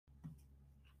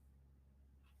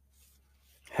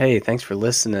Hey, thanks for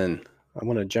listening. I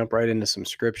want to jump right into some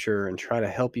scripture and try to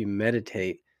help you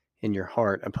meditate in your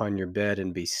heart upon your bed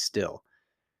and be still.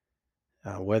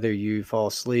 Whether you fall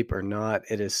asleep or not,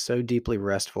 it is so deeply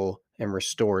restful and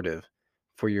restorative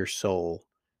for your soul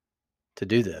to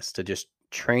do this, to just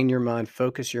train your mind,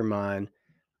 focus your mind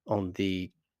on the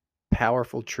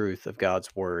powerful truth of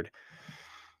God's word.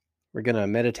 We're going to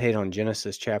meditate on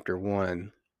Genesis chapter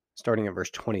 1, starting at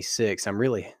verse 26. I'm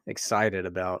really excited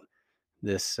about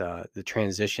the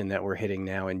transition that we're hitting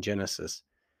now in Genesis.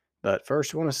 But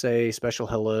first, I want to say a special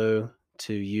hello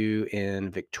to you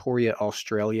in Victoria,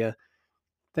 Australia.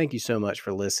 Thank you so much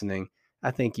for listening.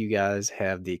 I think you guys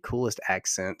have the coolest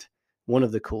accent, one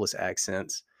of the coolest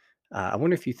accents. I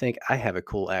wonder if you think I have a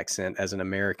cool accent as an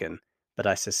American, but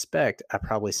I suspect I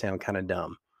probably sound kind of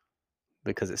dumb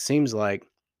because it seems like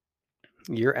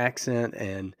your accent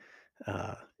and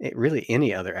really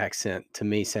any other accent to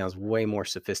me sounds way more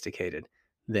sophisticated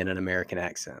than an American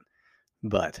accent.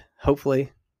 But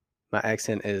hopefully, my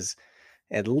accent is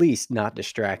at least not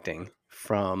distracting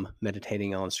from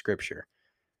meditating on scripture.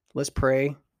 Let's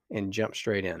pray and jump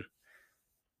straight in.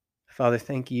 Father,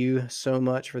 thank you so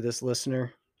much for this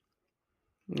listener.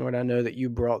 Lord, I know that you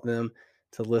brought them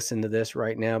to listen to this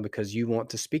right now because you want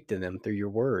to speak to them through your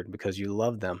word, because you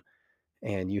love them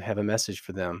and you have a message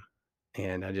for them.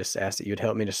 And I just ask that you'd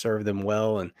help me to serve them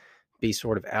well and be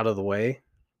sort of out of the way,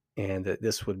 and that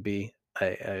this would be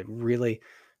a really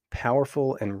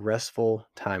powerful and restful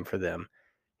time for them.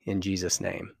 In Jesus'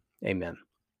 name, amen.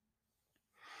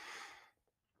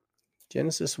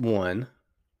 Genesis 1,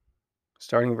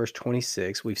 starting in verse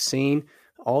 26, we've seen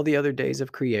all the other days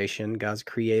of creation. God's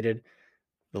created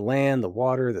the land, the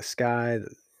water, the sky,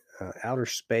 the outer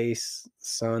space, the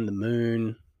sun, the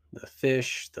moon, the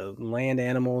fish, the land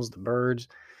animals, the birds.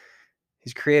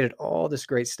 He's created all this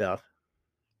great stuff.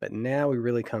 But now we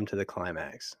really come to the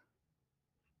climax.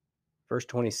 Verse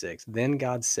 26, then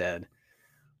God said,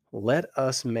 let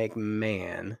us make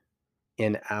man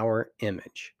in our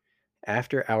image,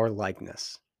 after our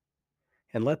likeness,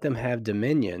 and let them have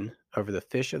dominion over the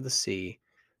fish of the sea,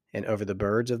 and over the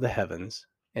birds of the heavens,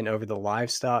 and over the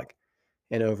livestock,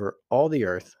 and over all the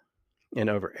earth, and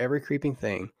over every creeping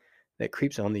thing that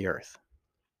creeps on the earth.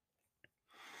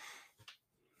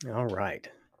 All right.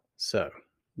 So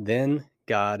then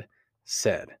God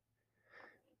said,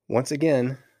 once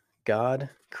again, God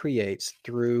creates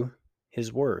through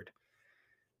his word.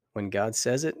 When God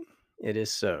says it, it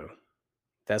is so.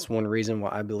 That's one reason why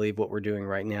I believe what we're doing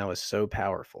right now is so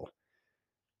powerful.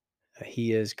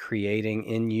 He is creating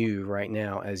in you right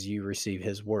now as you receive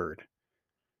his word.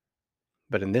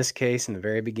 But in this case, in the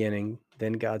very beginning,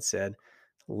 then God said,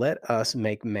 let us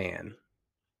make man.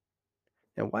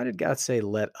 Now, why did God say,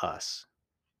 let us?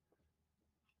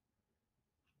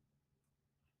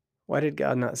 Why did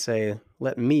God not say,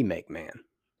 let me make man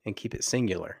and keep it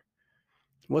singular?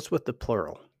 What's with the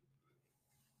plural?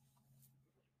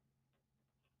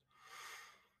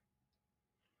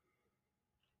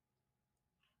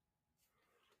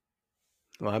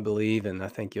 Well, I believe, and I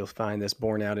think you'll find this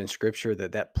borne out in scripture,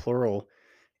 that plural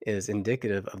is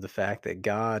indicative of the fact that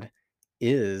God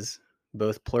is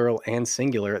both plural and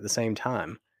singular at the same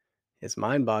time. It's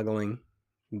mind-boggling,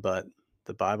 but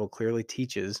the Bible clearly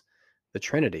teaches the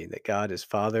Trinity, that God is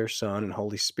Father, Son, and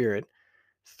Holy Spirit,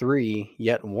 three,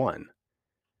 yet one.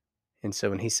 And so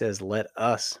when he says, let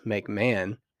us make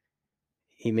man,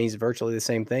 he means virtually the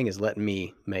same thing as let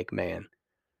me make man.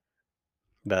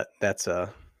 But that's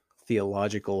a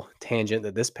theological tangent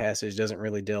that this passage doesn't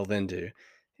really delve into.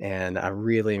 And I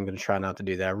really am going to try not to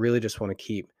do that. I really just want to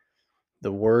keep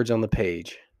the words on the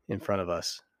page in front of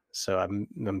us. So I'm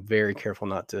very careful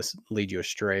not to lead you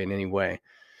astray in any way.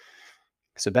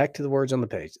 So back to the words on the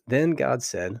page. Then God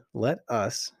said, let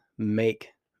us make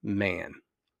man.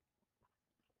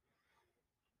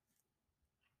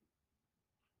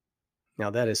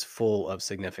 Now that is full of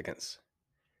significance.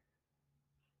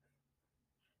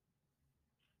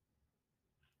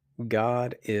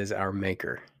 God is our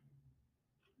maker.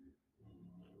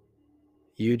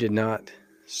 You did not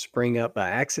spring up by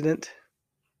accident.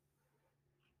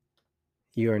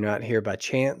 You are not here by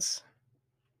chance.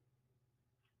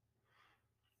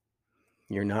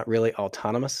 You're not really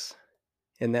autonomous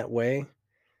in that way.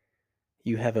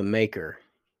 You have a maker.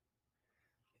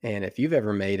 And if you've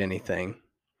ever made anything,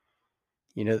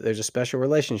 you know there's a special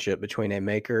relationship between a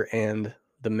maker and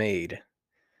the made.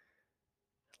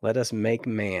 Let us make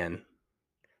man.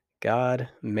 God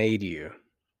made you.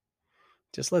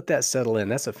 Just let that settle in.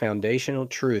 That's a foundational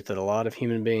truth that a lot of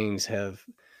human beings have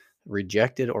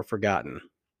rejected or forgotten.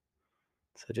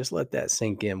 So just let that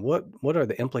sink in. What are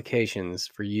the implications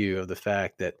for you of the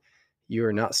fact that You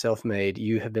are not self-made.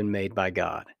 You have been made by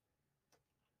God.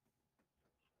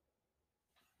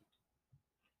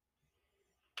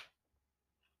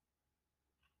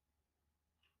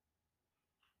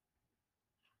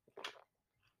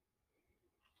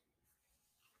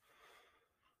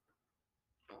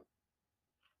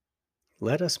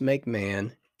 Let us make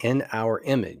man in our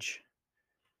image.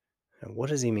 Now, what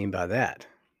does he mean by that?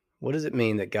 What does it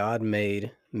mean that God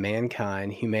made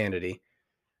mankind, humanity,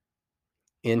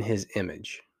 in his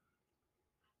image?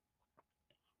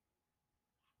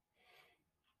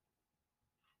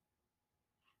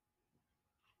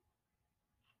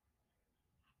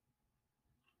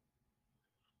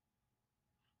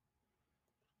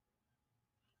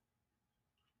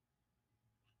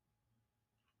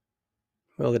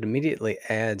 Well, it immediately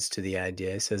adds to the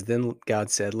idea. It says, Then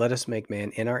God said, Let us make man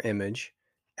in our image,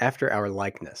 after our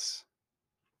likeness.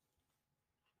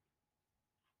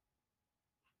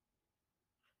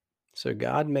 So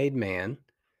God made man,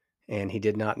 and he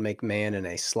did not make man in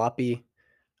a sloppy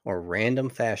or random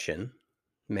fashion.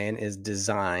 Man is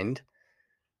designed,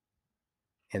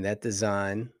 and that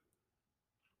design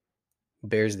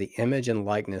bears the image and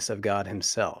likeness of God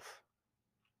himself.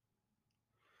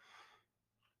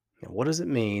 Now, what does it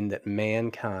mean that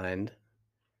mankind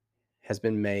has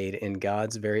been made in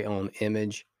God's very own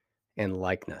image and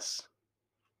likeness?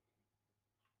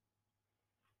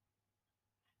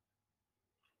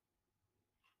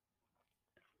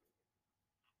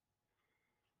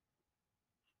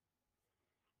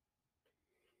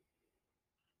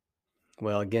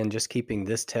 Well, again, just keeping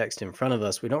this text in front of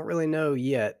us, we don't really know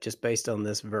yet just based on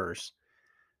this verse.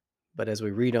 But as we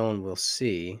read on, we'll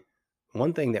see.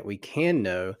 One thing that we can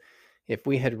know, if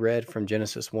we had read from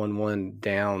Genesis 1:1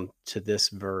 down to this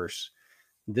verse,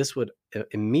 this would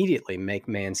immediately make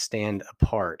man stand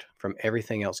apart from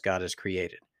everything else God has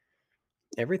created.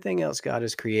 Everything else God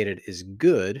has created is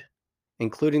good,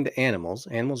 including the animals.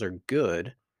 Animals are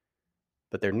good,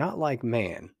 but they're not like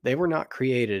man. They were not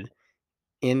created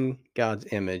in God's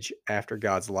image after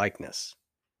God's likeness.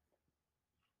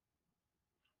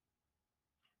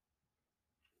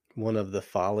 One of the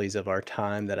follies of our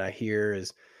time that I hear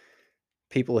is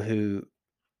people who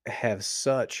have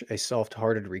such a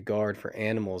soft-hearted regard for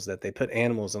animals that they put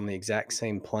animals on the exact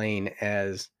same plane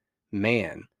as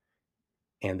man,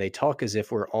 and they talk as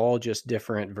if we're all just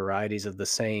different varieties of the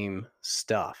same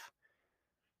stuff.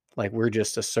 Like we're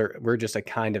just a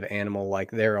kind of animal,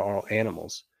 like they're all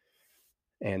animals.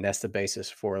 And that's the basis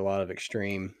for a lot of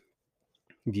extreme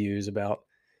views about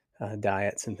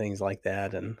diets and things like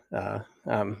that. And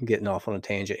I'm getting off on a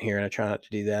tangent here, and I try not to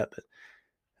do that.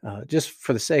 But just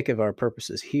for the sake of our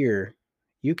purposes here,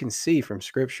 you can see from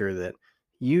Scripture that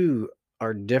you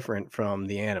are different from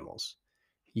the animals.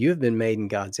 You have been made in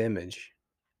God's image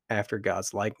after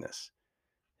God's likeness.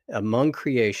 Among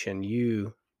creation,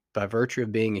 you, by virtue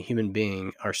of being a human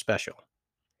being, are special.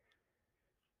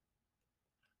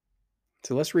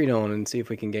 So let's read on and see if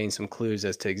we can gain some clues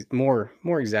as to more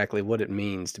exactly what it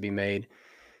means to be made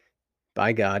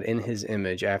by God in his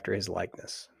image after his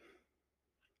likeness.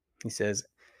 He says,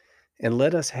 and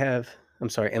let us have,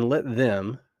 and let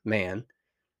them, man,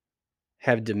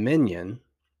 have dominion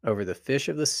over the fish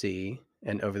of the sea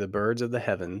and over the birds of the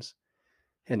heavens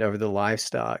and over the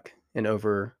livestock and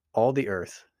over all the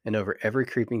earth and over every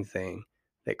creeping thing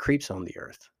that creeps on the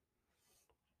earth.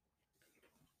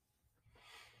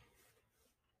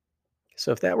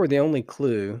 So if that were the only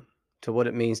clue to what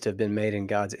it means to have been made in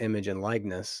God's image and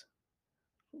likeness,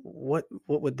 what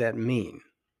would that mean?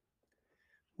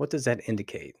 What does that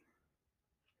indicate?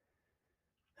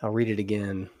 I'll read it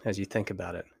again as you think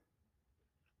about it.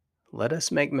 Let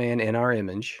us make man in our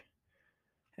image,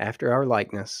 after our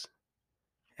likeness,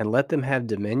 and let them have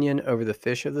dominion over the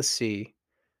fish of the sea,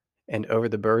 and over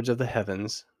the birds of the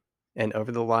heavens, and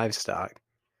over the livestock,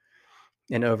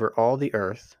 and over all the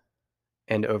earth,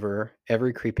 and over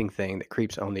every creeping thing that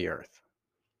creeps on the earth.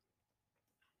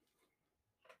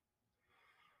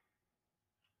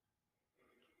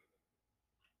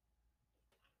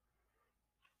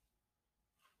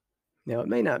 Now, it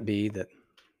may not be that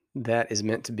that is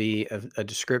meant to be a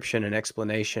description, an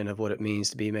explanation of what it means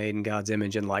to be made in God's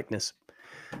image and likeness.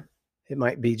 It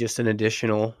might be just an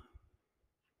additional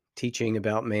teaching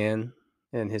about man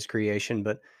and his creation,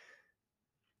 but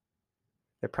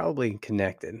they're probably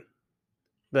connected.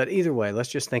 But either way, let's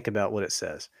just think about what it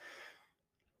says.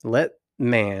 Let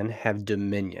man have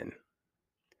dominion.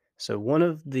 So one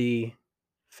of the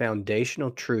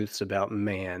foundational truths about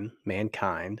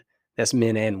mankind, that's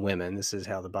men and women. This is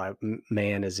how the Bible,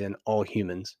 man is in all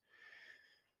humans.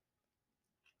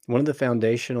 One of the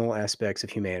foundational aspects of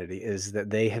humanity is that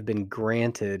they have been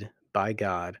granted by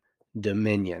God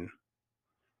dominion.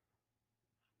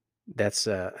 That's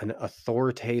an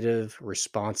authoritative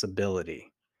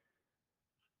responsibility.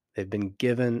 They've been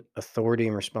given authority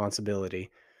and responsibility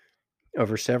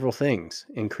over several things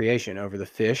in creation, over the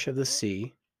fish of the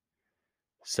sea.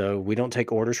 So we don't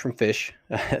take orders from fish.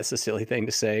 That's a silly thing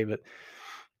to say, but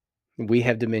we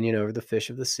have dominion over the fish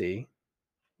of the sea.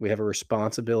 We have a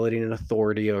responsibility and an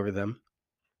authority over them,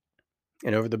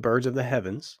 and over the birds of the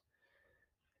heavens,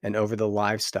 and over the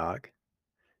livestock,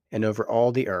 and over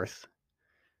all the earth,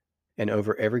 and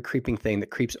over every creeping thing that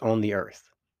creeps on the earth.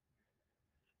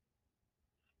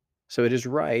 So it is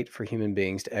right for human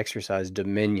beings to exercise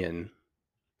dominion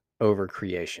over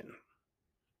creation.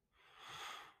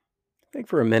 Think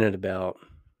for a minute about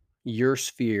your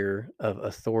sphere of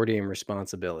authority and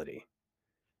responsibility.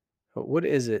 What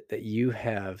is it that you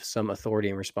have some authority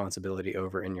and responsibility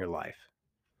over in your life?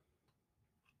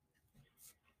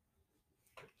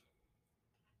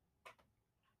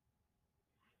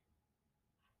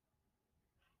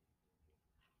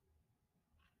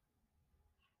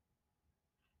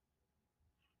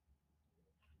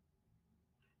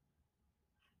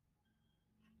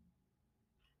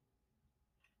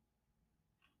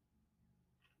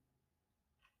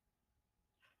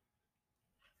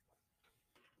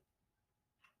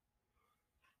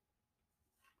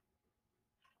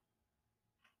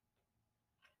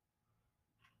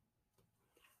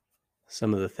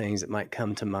 Some of the things that might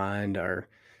come to mind are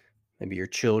maybe your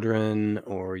children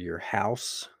or your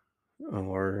house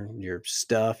or your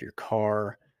stuff, your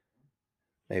car.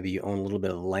 Maybe you own a little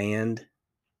bit of land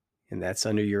and that's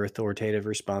under your authoritative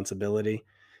responsibility.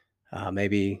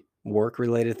 Maybe work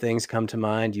related things come to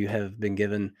mind. You have been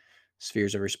given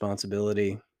spheres of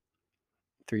responsibility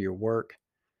through your work.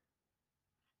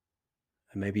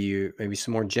 And maybe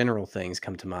some more general things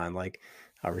come to mind, like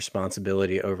a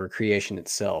responsibility over creation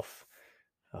itself.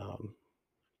 Um,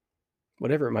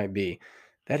 Whatever it might be,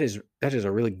 that is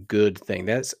a really good thing.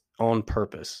 That's on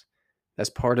purpose.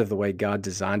 That's part of the way God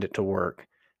designed it to work,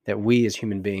 that we as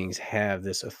human beings have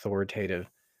this authoritative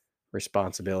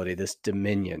responsibility, this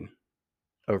dominion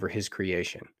over his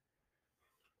creation.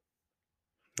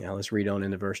 Now let's read on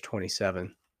into verse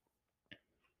 27.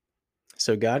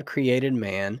 So God created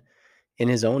man in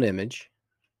his own image.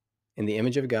 In the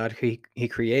image of God, he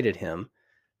created him.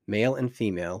 Male and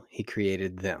female, he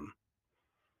created them.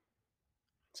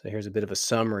 So here's a bit of a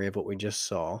summary of what we just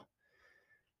saw.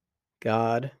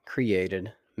 God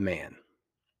created man.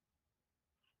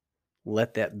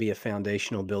 Let that be a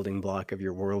foundational building block of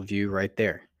your worldview right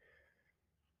there.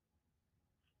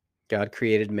 God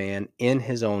created man in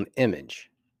his own image.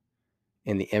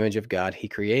 In the image of God, he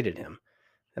created him.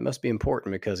 That must be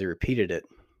important because he repeated it.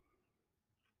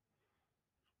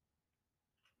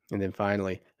 And then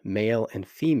finally, male and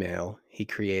female, he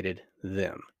created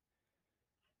them.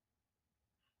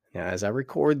 Now, as I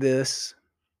record this,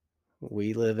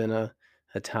 we live in a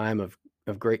time of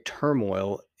great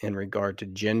turmoil in regard to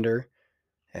gender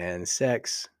and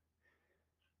sex.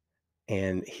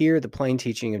 And here, the plain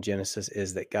teaching of Genesis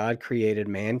is that God created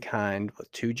mankind with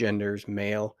two genders,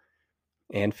 male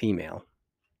and female.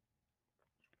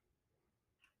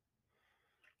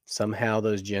 Somehow,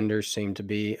 those genders seem to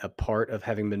be a part of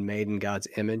having been made in God's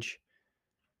image.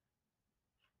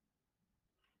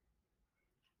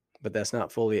 But that's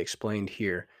not fully explained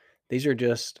here. These are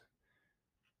just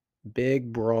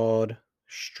big, broad,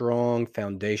 strong,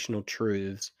 foundational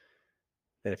truths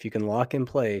that, if you can lock in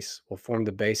place, will form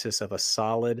the basis of a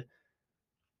solid,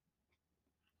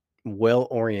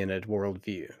 well-oriented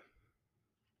worldview,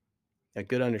 a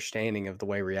good understanding of the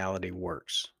way reality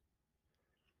works.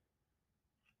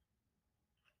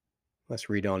 Let's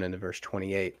read on into verse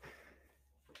 28.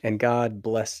 And God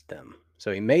blessed them.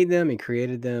 So he made them, he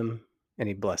created them, and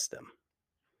he blessed them.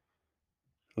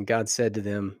 And God said to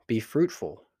them, be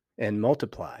fruitful and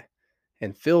multiply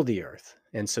and fill the earth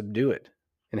and subdue it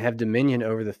and have dominion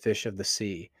over the fish of the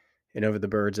sea and over the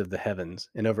birds of the heavens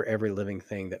and over every living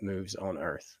thing that moves on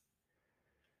earth.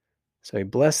 So he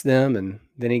blessed them, and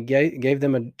then he gave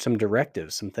them some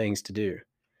directives, some things to do.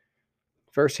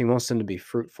 First, he wants them to be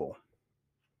fruitful.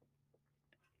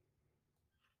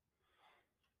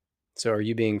 So are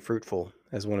you being fruitful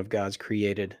as one of God's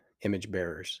created image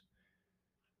bearers?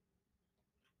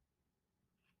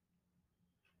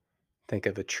 Think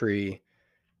of a tree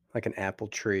like an apple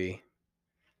tree.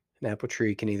 An apple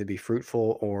tree can either be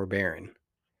fruitful or barren.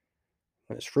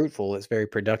 When it's fruitful, it's very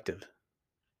productive.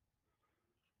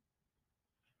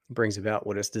 It brings about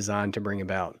what it's designed to bring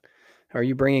about. Are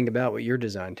you bringing about what you're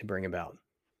designed to bring about?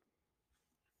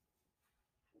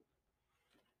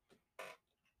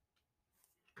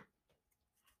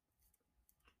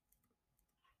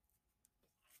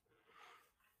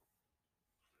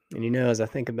 And as I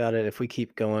think about it, if we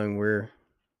keep going, we're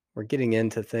getting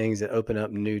into things that open up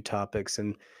new topics,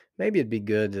 and maybe it'd be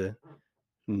good to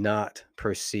not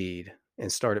proceed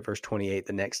and start at verse 28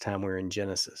 the next time we're in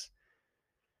Genesis.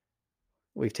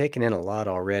 We've taken in a lot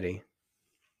already.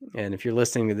 And if you're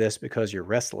listening to this because you're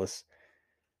restless,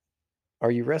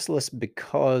 are you restless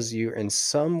because you're in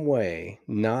some way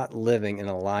not living in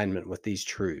alignment with these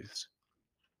truths?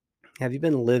 Have you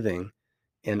been living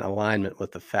in alignment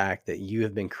with the fact that you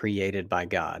have been created by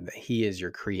God, that He is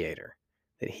your creator,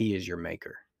 that He is your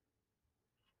maker?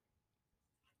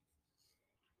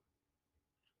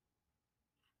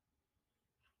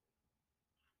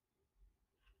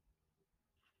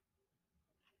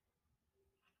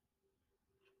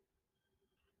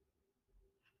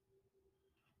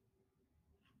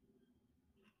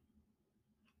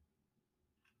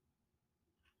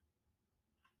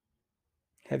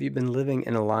 Have you been living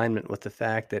in alignment with the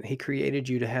fact that He created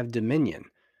you to have dominion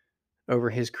over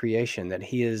His creation, that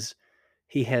He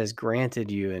has granted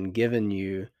you and given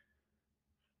you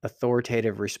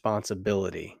authoritative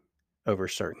responsibility over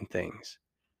certain things?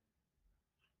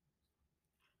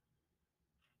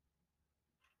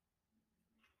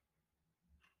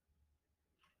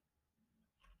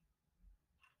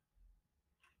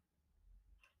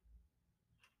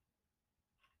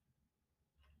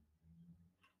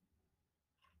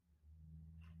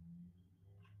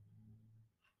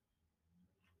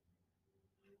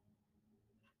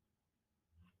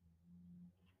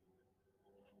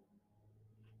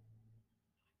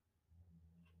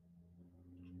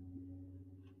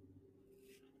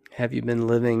 Have you been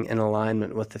living in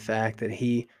alignment with the fact that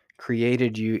He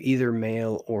created you either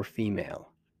male or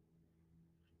female?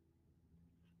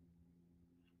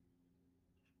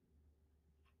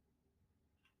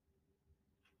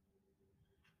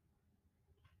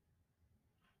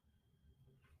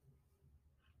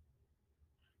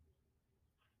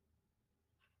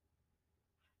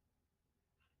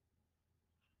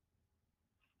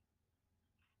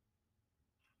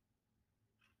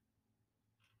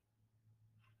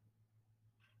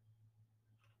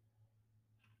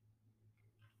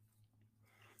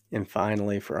 And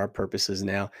finally, for our purposes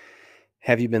now,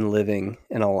 have you been living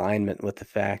in alignment with the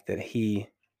fact that He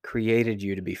created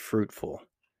you to be fruitful?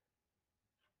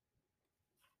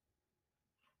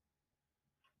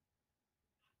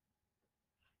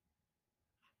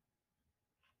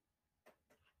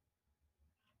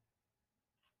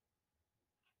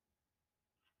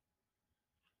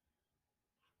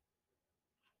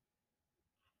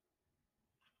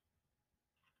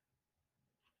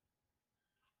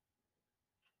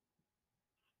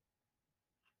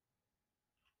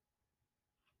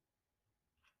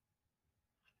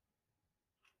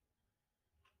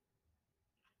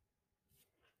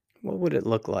 What would it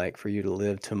look like for you to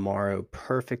live tomorrow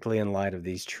perfectly in light of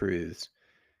these truths?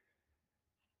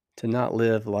 To not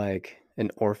live like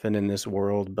an orphan in this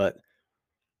world, but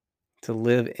to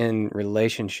live in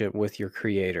relationship with your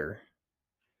Creator.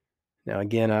 Now,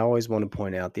 again, I always want to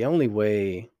point out the only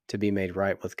way to be made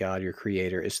right with God, your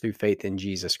Creator, is through faith in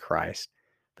Jesus Christ.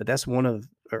 But that's one of,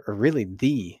 or really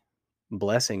the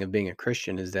blessing of being a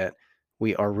Christian, is that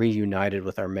we are reunited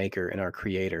with our Maker and our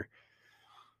Creator.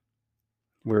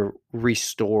 We're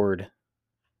restored,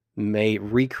 made,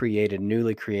 recreated,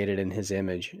 newly created in His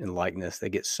image and likeness.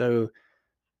 They get so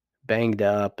banged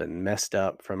up and messed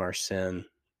up from our sin.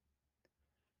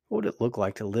 What would it look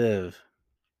like to live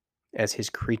as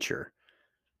His creature?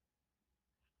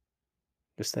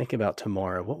 Just think about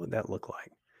tomorrow. What would that look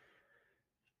like?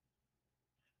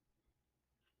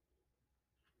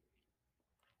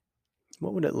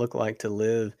 What would it look like to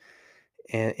live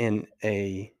in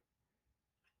a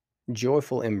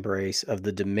joyful embrace of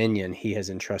the dominion He has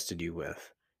entrusted you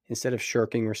with? Instead of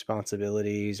shirking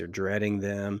responsibilities or dreading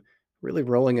them, really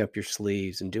rolling up your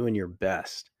sleeves and doing your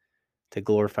best to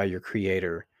glorify your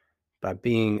Creator by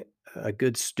being a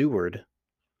good steward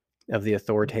of the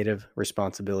authoritative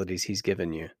responsibilities He's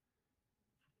given you.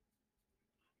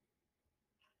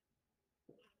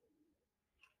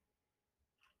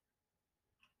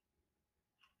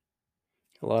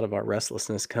 A lot of our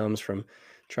restlessness comes from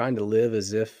trying to live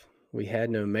as if we had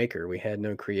no maker, we had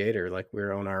no creator, like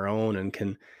we're on our own and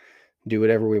can do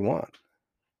whatever we want.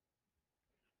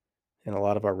 And a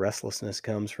lot of our restlessness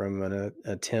comes from an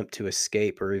attempt to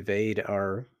escape or evade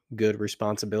our good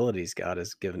responsibilities God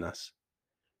has given us.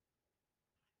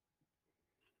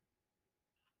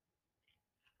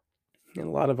 And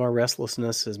a lot of our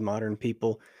restlessness as modern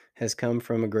people has come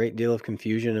from a great deal of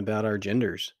confusion about our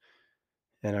genders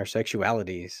and our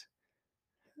sexualities.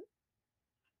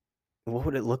 What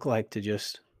would it look like to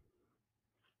just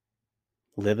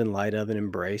live in light of and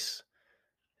embrace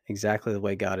exactly the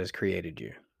way God has created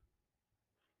you.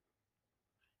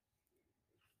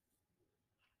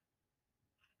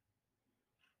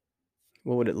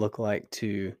 What would it look like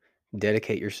to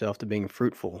dedicate yourself to being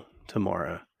fruitful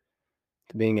tomorrow,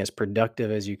 to being as productive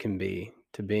as you can be,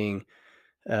 to being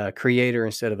a creator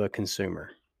instead of a consumer?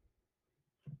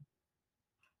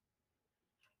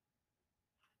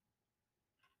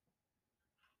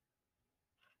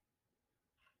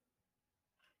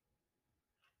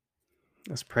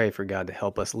 Let's pray for God to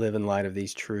help us live in light of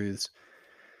these truths.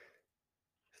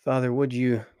 Father, would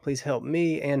you please help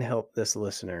me and help this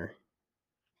listener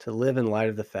to live in light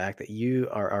of the fact that you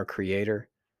are our creator,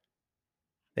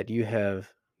 that you have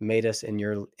made us in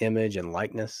your image and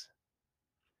likeness,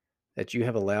 that you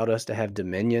have allowed us to have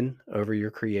dominion over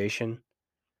your creation,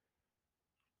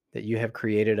 that you have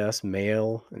created us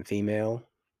male and female,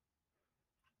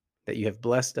 that you have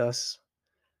blessed us,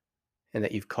 and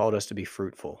that you've called us to be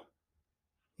fruitful.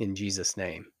 In Jesus'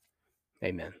 name,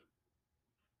 amen.